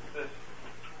 if this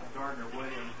Gardner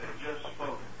Williams had just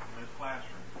spoken in his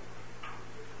classroom,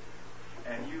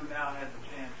 and you now had the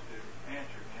chance to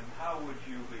answer him, how would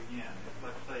you begin? If,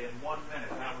 let's say, in 1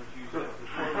 minute, how would you set the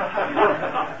story?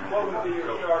 What would be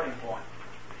your starting point?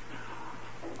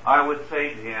 I would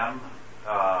say to him,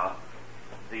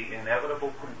 the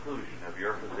inevitable conclusion of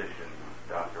your position,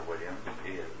 Dr. Williams,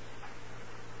 is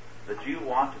that you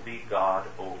want to be God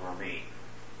over me.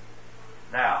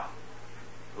 Now,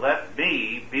 let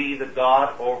me be the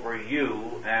God over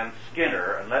you and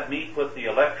Skinner, and let me put the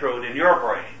electrode in your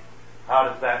brain. How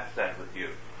does that set with you?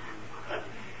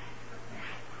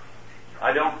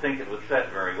 I don't think it would set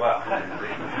very well.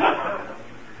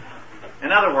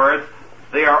 In other words,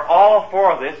 they are all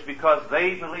for this because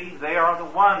they believe they are the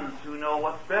ones who know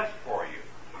what's best for you.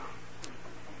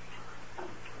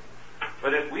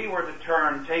 But if we were to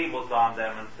turn tables on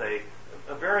them and say,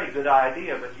 a very good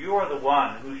idea, but you're the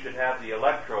one who should have the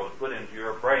electrode put into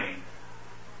your brain,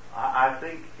 I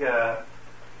think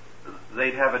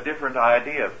they'd have a different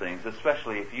idea of things,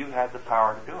 especially if you had the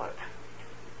power to do it.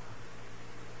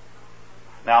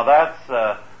 Now that's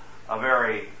a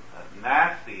very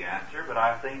nasty answer, but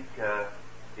I think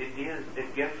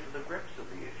it gets to the grips of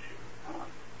the issue.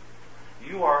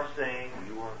 You are saying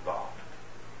you are God.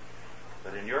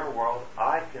 But in your world,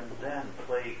 I can then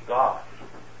play God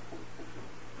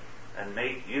and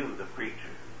make you the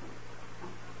preacher.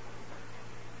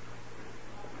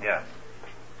 Yes?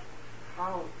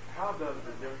 How does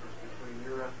the difference between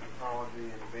your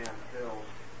eschatology and Van Til's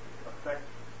affect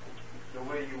the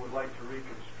way you would like to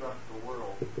reconstruct the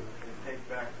world and take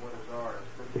back what is ours?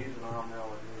 Because he's an Amel and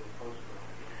you're a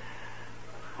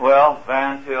post-mill. Well,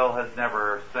 Van Til has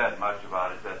never said much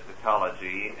about his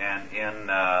eschatology, and in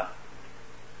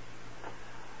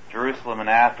Jerusalem and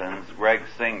Athens, Greg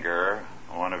Singer,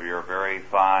 one of your very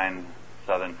fine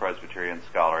Southern Presbyterian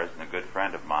scholars and a good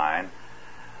friend of mine,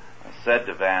 said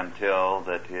to Van Til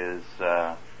that his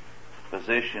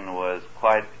position was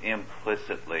quite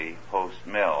implicitly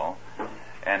post-mill,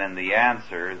 and in the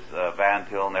answers, Van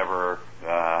Til never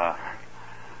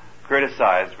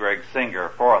criticized Greg Singer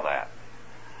for that.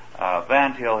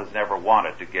 Van Til has never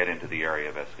wanted to get into the area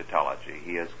of eschatology.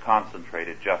 He has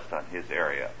concentrated just on his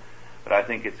area. But I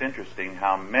think it's interesting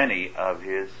how many of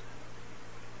his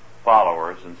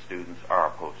followers and students are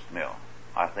post-mill.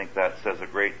 I think that says a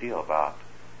great deal about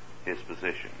his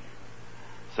position.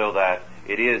 So that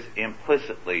it is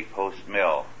implicitly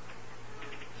post-mill.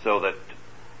 So that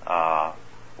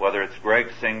whether it's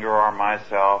Greg Singer or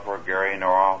myself or Gary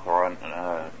North or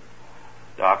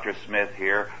Dr. Smith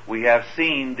here, we have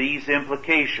seen these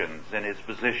implications in his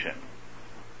position.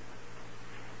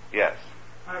 Yes?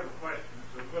 I have a question.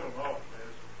 It's a little off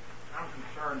this. I'm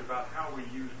concerned about how we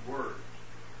use words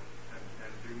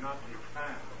and do not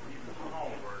define even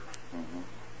small words. Mm-hmm.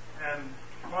 And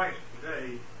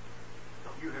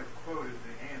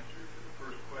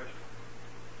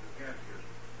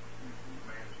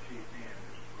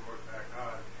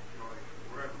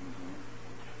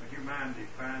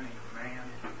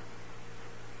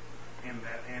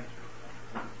that answer.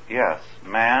 Yes,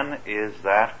 man is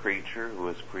that creature who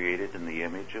is created in the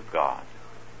image of God,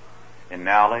 in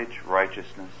knowledge,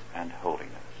 righteousness, and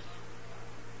holiness.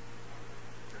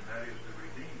 And that is the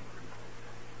redeemed.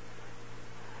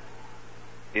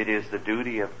 It is the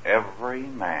duty of every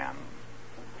man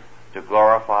to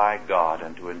glorify God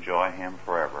and to enjoy Him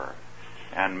forever.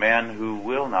 And men who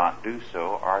will not do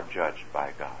so are judged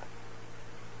by God.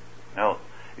 No,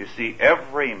 you see,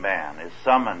 every man is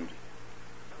summoned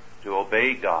to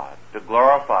obey God, to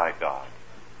glorify God,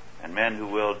 and men who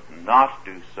will not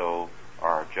do so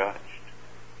are judged.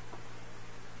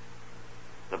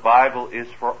 The Bible is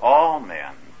for all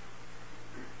men.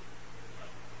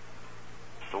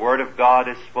 The Word of God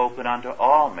is spoken unto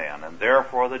all men, and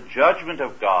therefore the judgment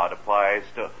of God applies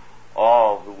to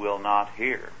all who will not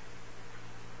hear.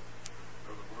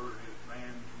 So the Word is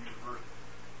man's universal.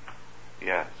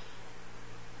 Yes.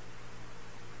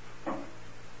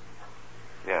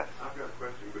 Yes. I've got a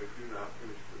question, but if you're not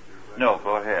finished with your No,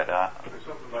 go ahead. There's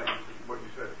something like what you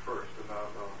said at first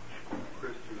about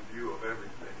Christian view of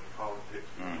everything, politics.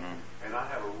 Mm-hmm. And I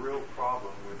have a real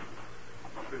problem with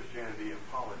Christianity and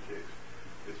politics.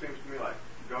 It seems to me like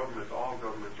all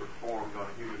governments are formed on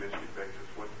a humanistic basis,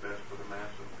 what's best for the mass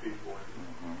of people.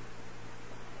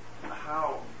 And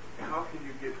how can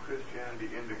you get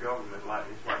Christianity into government? Like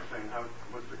it's like saying,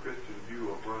 what's the Christian view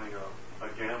of running a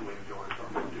gambling joint or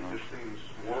something? It just seems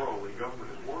worldly. Government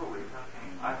is worldly.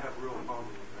 I have real problem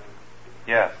with that.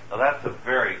 Yes, well, that's a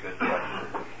very good question.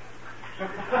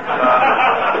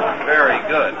 Very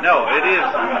good. No, it is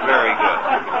very good.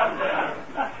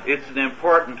 It's an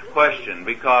important question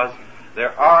because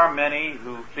there are many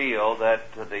who feel that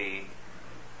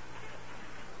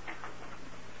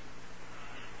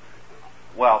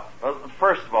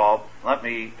first of all, let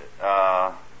me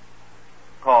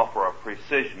call for a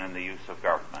precision in the use of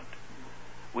government.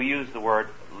 We use the word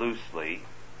loosely,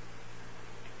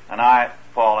 and I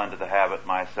fall into the habit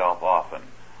myself often,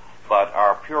 but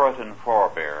our Puritan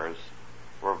forebears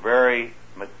were very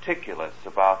meticulous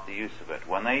about the use of it.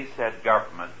 When they said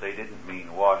government, they didn't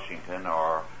mean Washington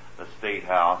or the State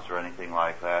House or anything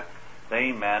like that.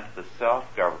 They meant the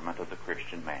self-government of the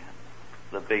Christian man,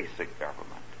 the basic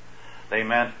government. They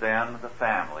meant then the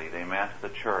family. They meant the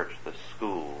church, the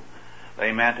school.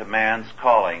 They meant a man's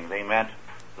calling. They meant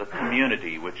the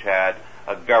community, which had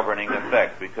a governing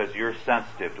effect because you're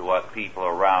sensitive to what people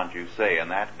around you say, and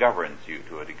that governs you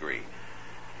to a degree.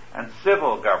 And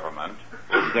civil government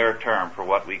is their term for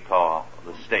what we call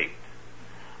the state.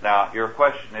 Now, your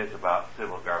question is about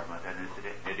civil government, and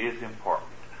it is important.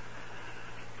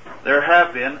 There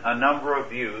have been a number of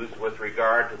views with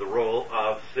regard to the role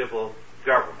of civil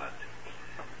government,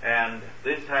 and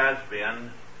this has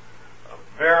been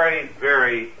a very,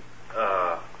 very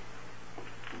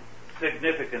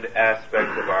significant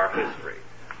aspect of our history.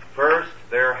 First,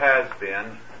 there has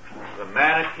been the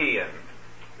Manichaean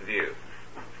view.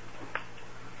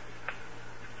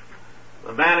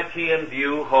 The Manichaean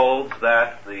view holds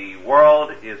that the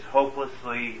world is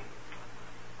hopelessly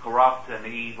corrupt and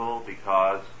evil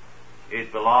because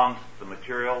it belongs to the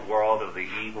material world of the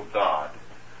evil God.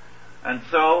 And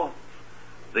so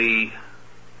the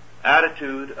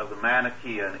attitude of the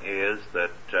Manichaean is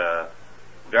that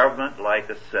government like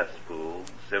a cesspool,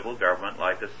 civil government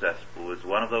like a cesspool, is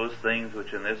one of those things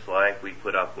which in this life we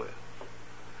put up with.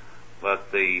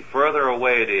 But the further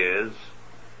away it is,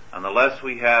 and the less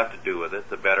we have to do with it,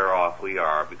 the better off we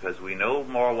are, because we no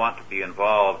more want to be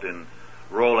involved in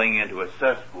rolling into a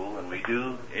cesspool than we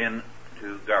do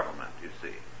into government, you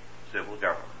see, civil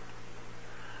government.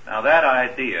 Now that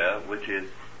idea, which is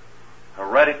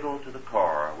heretical to the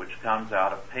core, which comes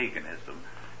out of paganism,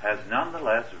 has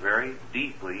nonetheless very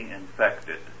deeply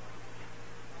infected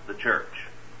the church.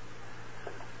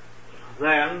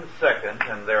 Then, second,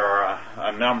 and there are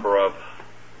a number of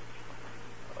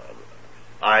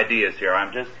ideas here,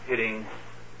 I'm just hitting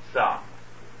some.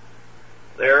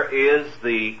 There is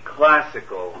the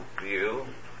classical view,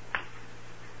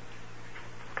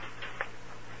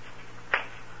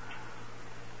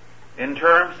 in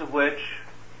terms of which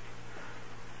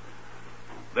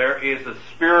there is a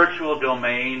spiritual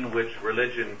domain which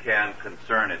religion can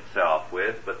concern itself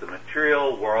with, but the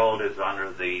material world is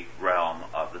under the realm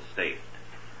of the state.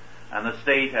 And the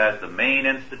state, as the main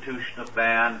institution of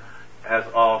man, has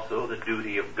also the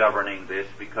duty of governing this,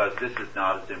 because this is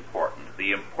not as important.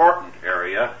 The important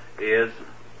area is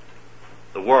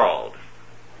the world,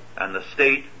 and the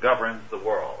state governs the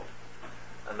world.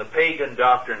 And the pagan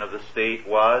doctrine of the state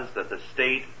was that the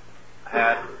state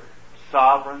had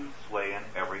sovereign sway in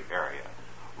every area.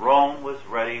 Rome was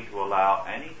ready to allow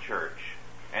any church,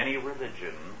 any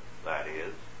religion, that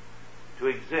is, to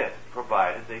exist,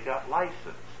 provided they got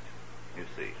licensed, you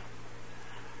see.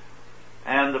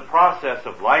 And the process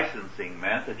of licensing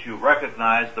meant that you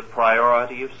recognized the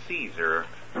priority of Caesar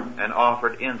and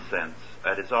offered incense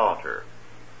at his altar,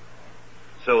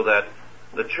 so that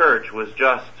the church was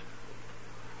just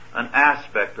an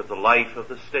aspect of the life of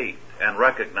the state and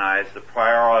recognized the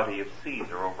priority of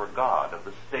Caesar over God, of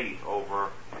the state over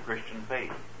Christian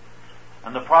faith.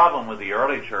 And the problem with the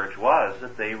early church was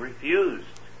that they refused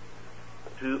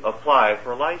to apply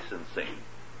for licensing.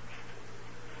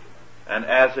 And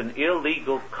as an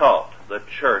illegal cult, the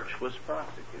church was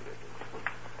prosecuted.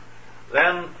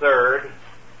 Then third,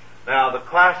 now the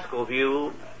classical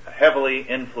view heavily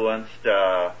influenced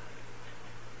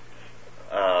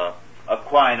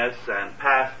Aquinas and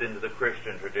passed into the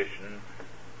Christian tradition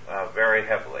very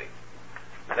heavily.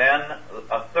 Then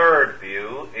a third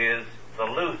view is the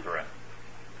Lutheran.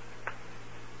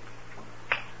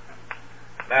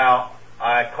 Now,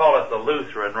 I call it the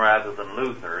Lutheran rather than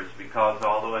Luther's because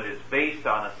although it is based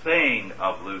on a saying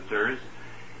of Luther's,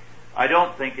 I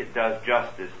don't think it does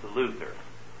justice to Luther.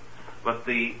 But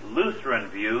the Lutheran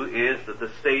view is that the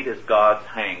state is God's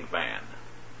hangman.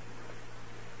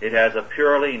 It has a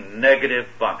purely negative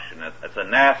function. It's a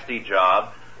nasty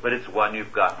job, but it's one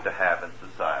you've got to have in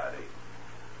society.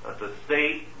 But the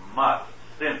state must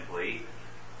simply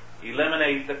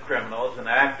eliminate the criminals and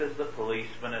act as the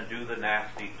policeman and do the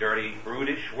nasty, dirty,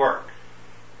 brutish work,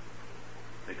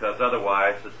 because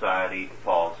otherwise society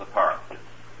falls apart.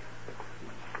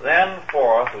 Then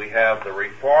fourth, we have the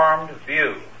Reformed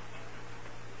view,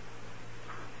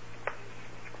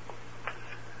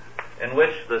 in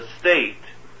which the state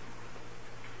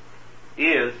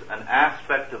is an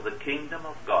aspect of the kingdom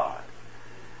of God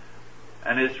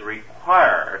and is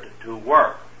required to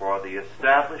work for the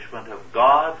establishment of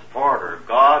God's order,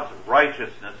 God's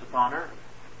righteousness upon earth.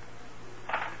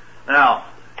 Now,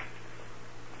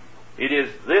 it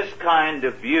is this kind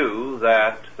of view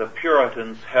that the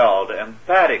Puritans held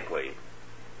emphatically.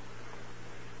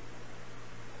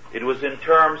 It was in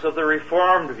terms of the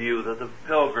Reformed view that the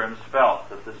Pilgrims felt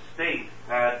that the state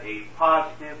had a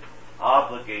positive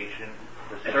obligation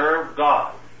to serve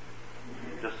God,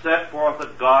 to set forth a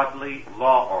godly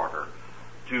law order,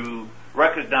 to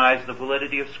recognize the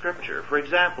validity of Scripture. For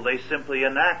example, they simply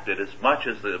enacted, as much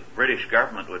as the British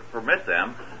government would permit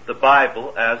them, the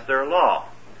Bible as their law.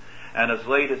 And as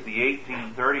late as the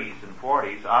 1830s and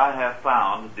 40s, I have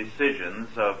found decisions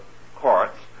of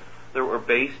courts that were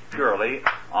based purely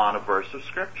on a verse of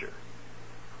Scripture,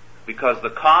 because the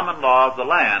common law of the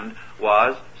land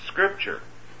was Scripture,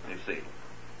 you see.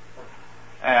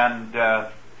 And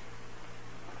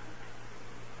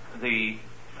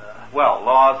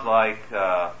laws like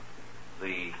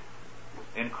the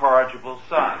incorrigible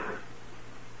son,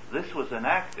 this was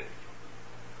enacted.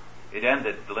 It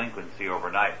ended delinquency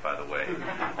overnight, by the way.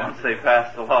 Once they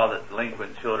passed the law that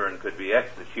delinquent children could be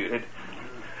executed,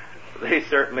 they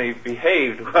certainly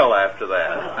behaved well after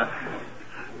that.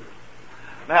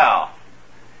 Now,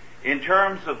 in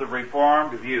terms of the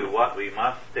Reformed view, what we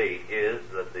must state is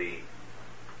that the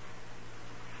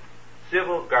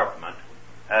civil government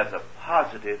has a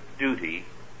positive duty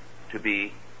to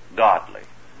be godly.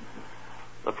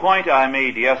 The point I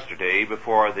made yesterday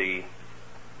before the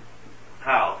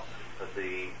House, at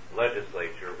the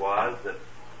legislature, was that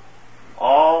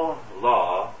all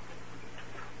law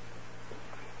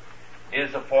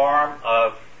is a form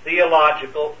of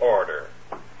theological order.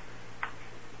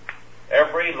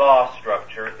 Every law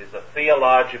structure is a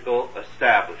theological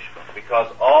establishment,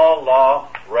 because all law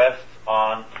rests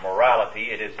on morality.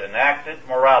 It is enacted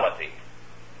morality.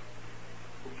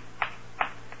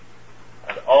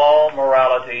 And all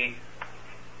morality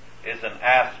is an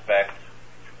aspect,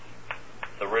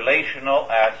 the relational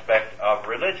aspect of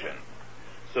religion.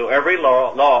 So every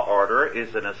law order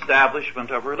is an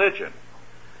establishment of religion.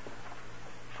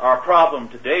 Our problem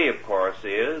today, of course,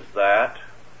 is that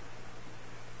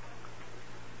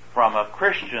from a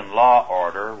Christian law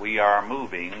order, we are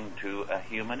moving to a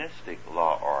humanistic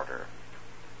law order.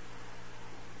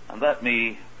 And let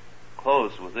me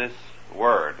close with this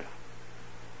word,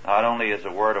 not only as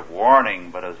a word of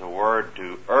warning, but as a word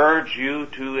to urge you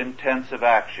to intensive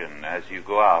action as you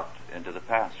go out into the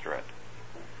pastorate.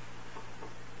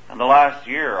 In the last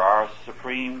year, our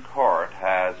Supreme Court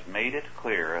has made it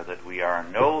clear that we are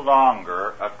no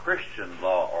longer a Christian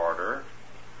law order,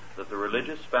 that the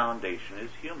religious foundation is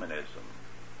humanism.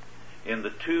 In the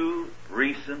two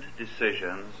recent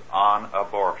decisions on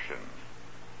abortion,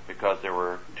 because there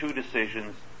were two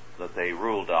decisions that they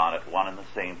ruled on at one and the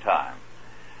same time,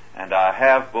 and I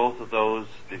have both of those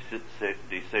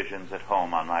decisions at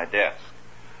home on my desk.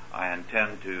 I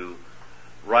intend to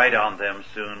write on them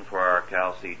soon for our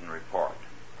Chalcedon report.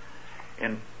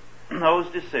 In those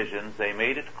decisions, they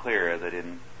made it clear that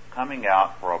in coming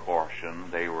out for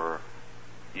abortion, they were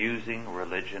using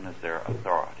religion as their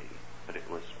authority, but it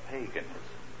was paganism,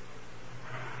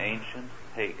 ancient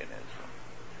paganism.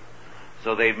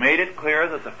 So they've made it clear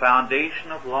that the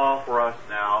foundation of law for us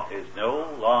now is no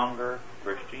longer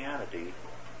Christianity,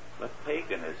 but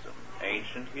paganism,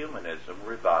 ancient humanism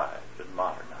revived and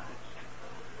modernized.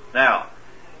 Now,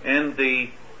 in the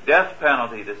death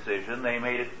penalty decision, they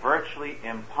made it virtually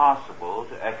impossible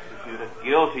to execute a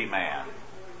guilty man.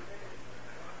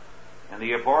 In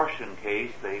the abortion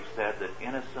case, they've said that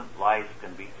innocent life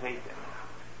can be taken.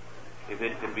 If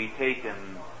it can be taken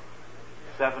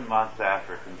 7 months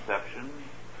after conception,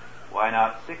 why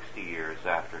not 60 years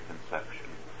after conception?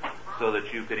 So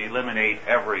that you can eliminate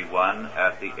everyone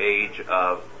at the age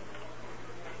of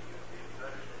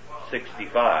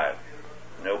 65.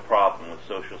 No problem with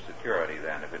Social Security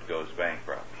then if it goes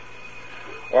bankrupt.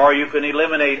 Or you can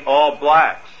eliminate all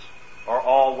blacks, or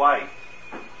all whites,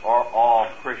 or all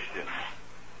Christians.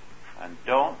 And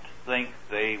don't think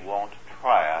they won't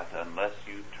try it unless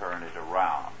you turn it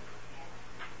around.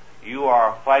 You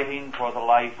are fighting for the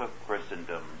life of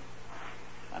Christendom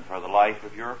and for the life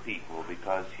of your people,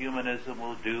 because humanism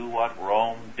will do what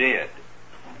Rome did.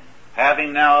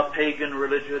 Having now a pagan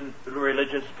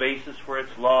religious basis for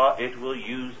its law, it will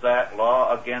use that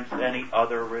law against any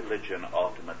other religion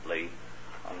ultimately,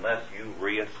 unless you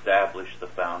reestablish the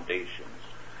foundations.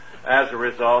 As a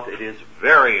result, it is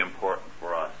very important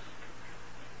for us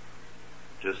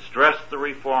to stress the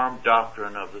Reformed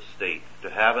doctrine of the state, to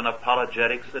have an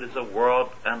apologetics that is a world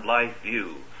and life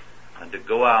view, and to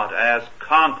go out as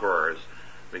conquerors,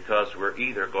 because we're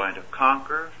either going to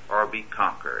conquer or be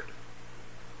conquered.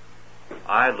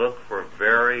 I look for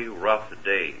very rough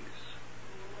days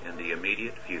in the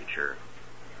immediate future.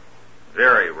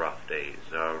 Very rough days,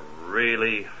 a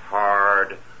really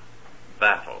hard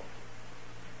battle.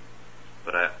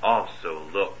 But I also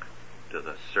look to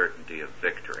the certainty of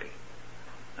victory.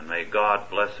 And may God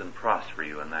bless and prosper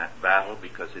you in that battle,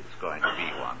 because it's going to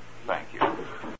be one. Thank you.